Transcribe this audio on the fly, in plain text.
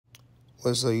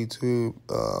What's up, YouTube?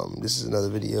 This is another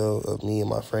video of me and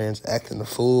my friends acting a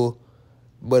fool.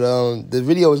 But the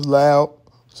video is loud,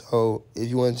 so if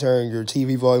you want to turn your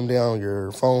TV volume down,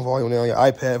 your phone volume down, your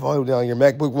iPad volume down, your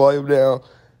MacBook volume down,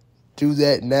 do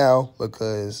that now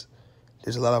because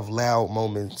there's a lot of loud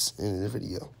moments in the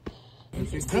video. Trying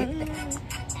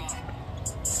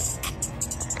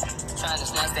to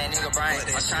snatch that nigga brain. I'm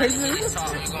trying to get this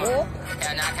talk. You going? Hell,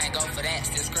 now I can't go for that.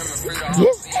 Still screaming free to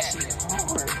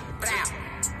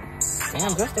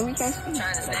Damn, Justin, we can't speak.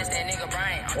 Trying to snatch that nigga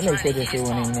brain. That nigga said that shit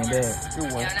wasn't even that bad. Hell,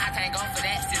 now I can't go for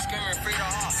that. Still screaming free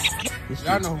to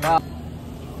Y'all know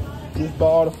who just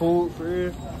bought all the food for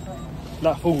real.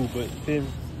 Not food, but then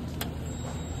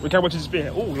we care what you spend.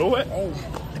 Oh, Lord. Oh.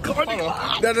 No.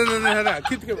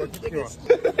 Keep the camera.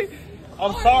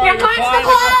 I'm sorry.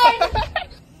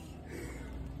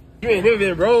 You ain't never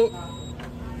been broke.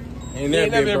 Ain't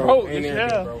never been broke. Ain't never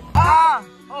been broke. Ah!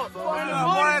 Oh,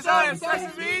 boy, son,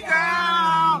 such me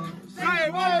down. Say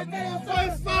what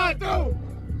nigga son do?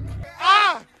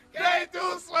 Ah! Can't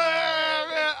do swear,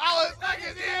 man. I was stuck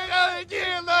in the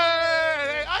again,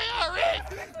 man. I got rich.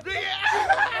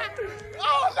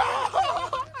 Oh, no.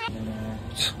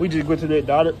 We just went to that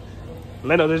daughter.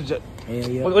 Leno just.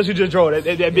 Yeah. What you just draw?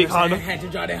 That big Honda? I had to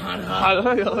draw that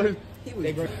Honda.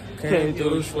 Can't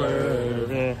do swear,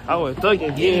 man. I was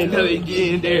thugging again there.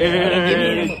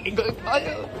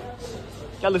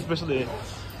 Y'all look special there. Yeah.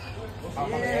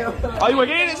 Oh, you want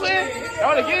to get in it, twin? I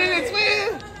want to get in it,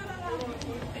 twin.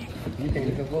 You can't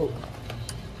even vote.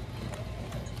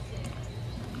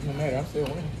 No matter, I'm still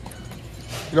winning.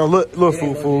 You know, look,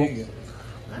 fool.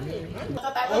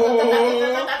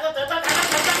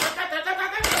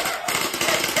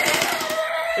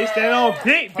 They stand on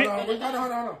big.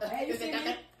 Hold on.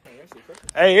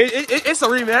 Hey, it's a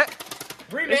rematch.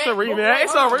 It's a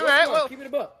rematch. Well, keep it a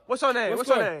buck. What's your name? What's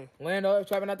your name? Lando,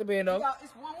 trapping out the bando.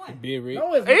 It's 1-1. Big Rick.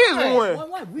 No, it's it is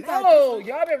 1-1. No,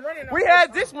 y'all been running. We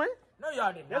had this one. No,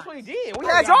 y'all didn't. That's what he did. We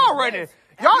had y'all running.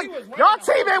 Y'all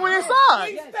teammate went inside.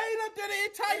 He stayed up there the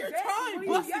entire time.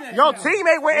 Busting it. Your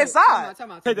teammate went inside.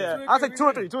 Take that. I'll take 2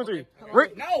 and 3.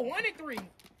 Rick. No, 1 and 3.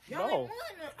 No.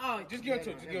 Just give it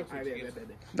to him.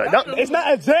 No, it's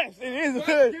not a jets. It is.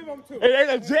 It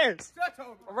ain't a jets.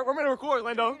 Remember to record,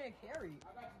 Lando.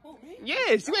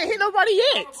 Yes, you ain't hit nobody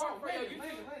yet.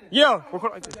 Yeah,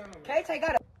 record like this. Okay, take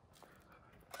that.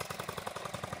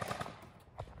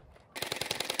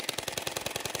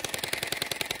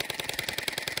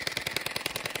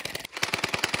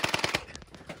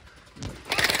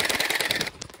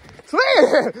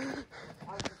 Twin!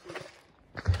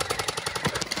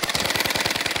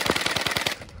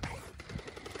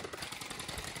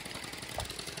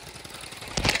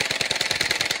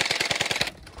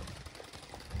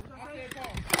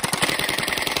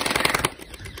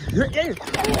 You're in.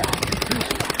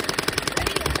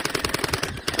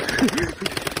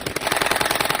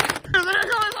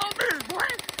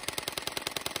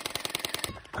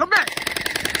 Come back.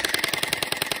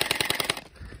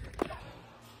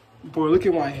 Boy, look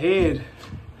at my head.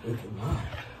 Look at mine.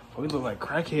 We look like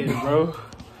crackheads, bro.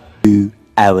 2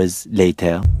 hours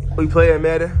later. We play at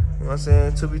Madden, you know what I'm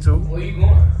saying? 2v2. Where you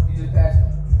going? You just passed me.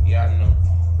 Yeah, I know.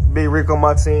 Big Rick on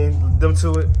my team, them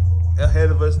to it.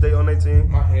 Ahead of us, they on their team.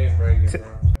 My head breaking, bro.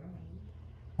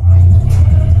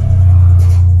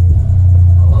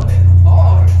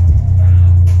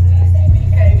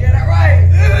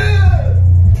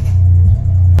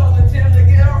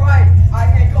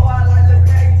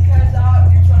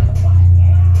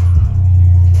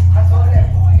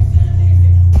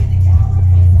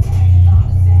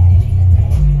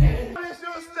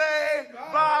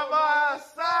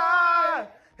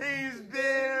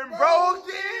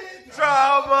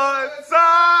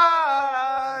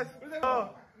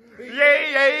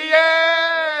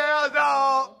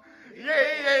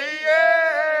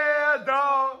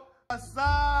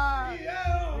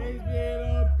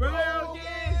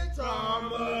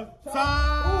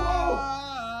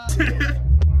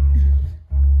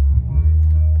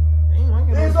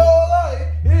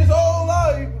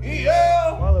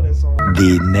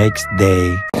 The next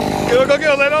day. Go get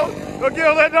him, Lando. Go get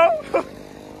him, Lando.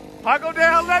 I go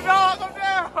down, Lando. I go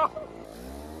down.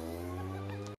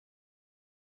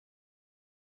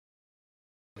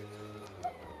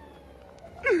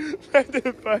 That's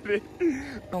funny.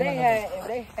 If they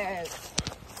had.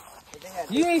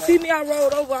 You ain't see me, I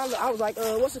rolled over. I was like,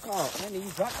 what's it called? Man, you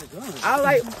dropped the gun. I was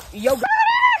like, yo.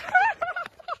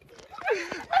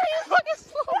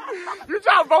 You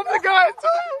dropped both the guns too?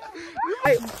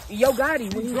 Hey, Yo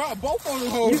Gotti, when you drop both on the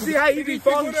hoes. You see how you be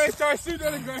falling? They start shooting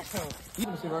on the ground. You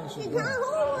can see if I can shoot.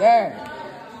 Dad.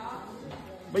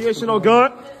 But you ain't shit no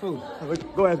gun. Who?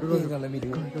 Go ahead, He's go. gonna let me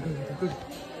do it.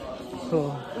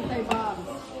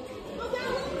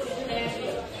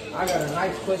 I got a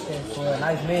nice question for a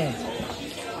nice man.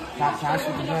 Can I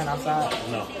shoot the gun outside?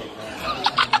 No.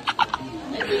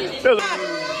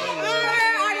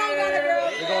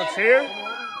 You gonna cheer?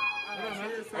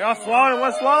 Y'all swallowing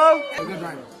one swallow?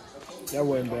 That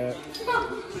wasn't bad.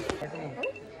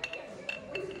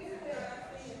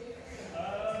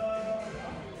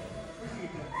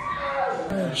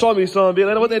 Show me some, Big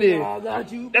Lena. What that is?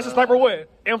 That's a sniper what?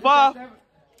 M5?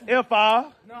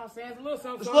 M5. No, I'm saying it's a little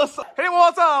something. It's a little, hit it one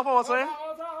more time for us, man.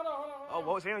 Oh,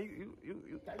 what was him? You.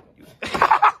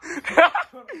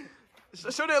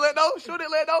 Shoot it, let go. Shoot it,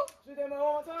 let go. Shoot that one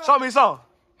more time. Show me some.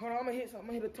 Hold on, I'm gonna hit something.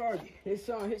 I'm gonna hit a target. Hit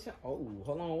something. Oh,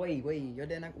 hold on, wait. Your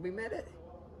dad not gonna be mad at it.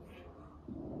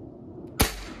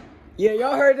 Yeah,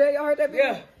 y'all heard that?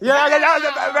 Yeah.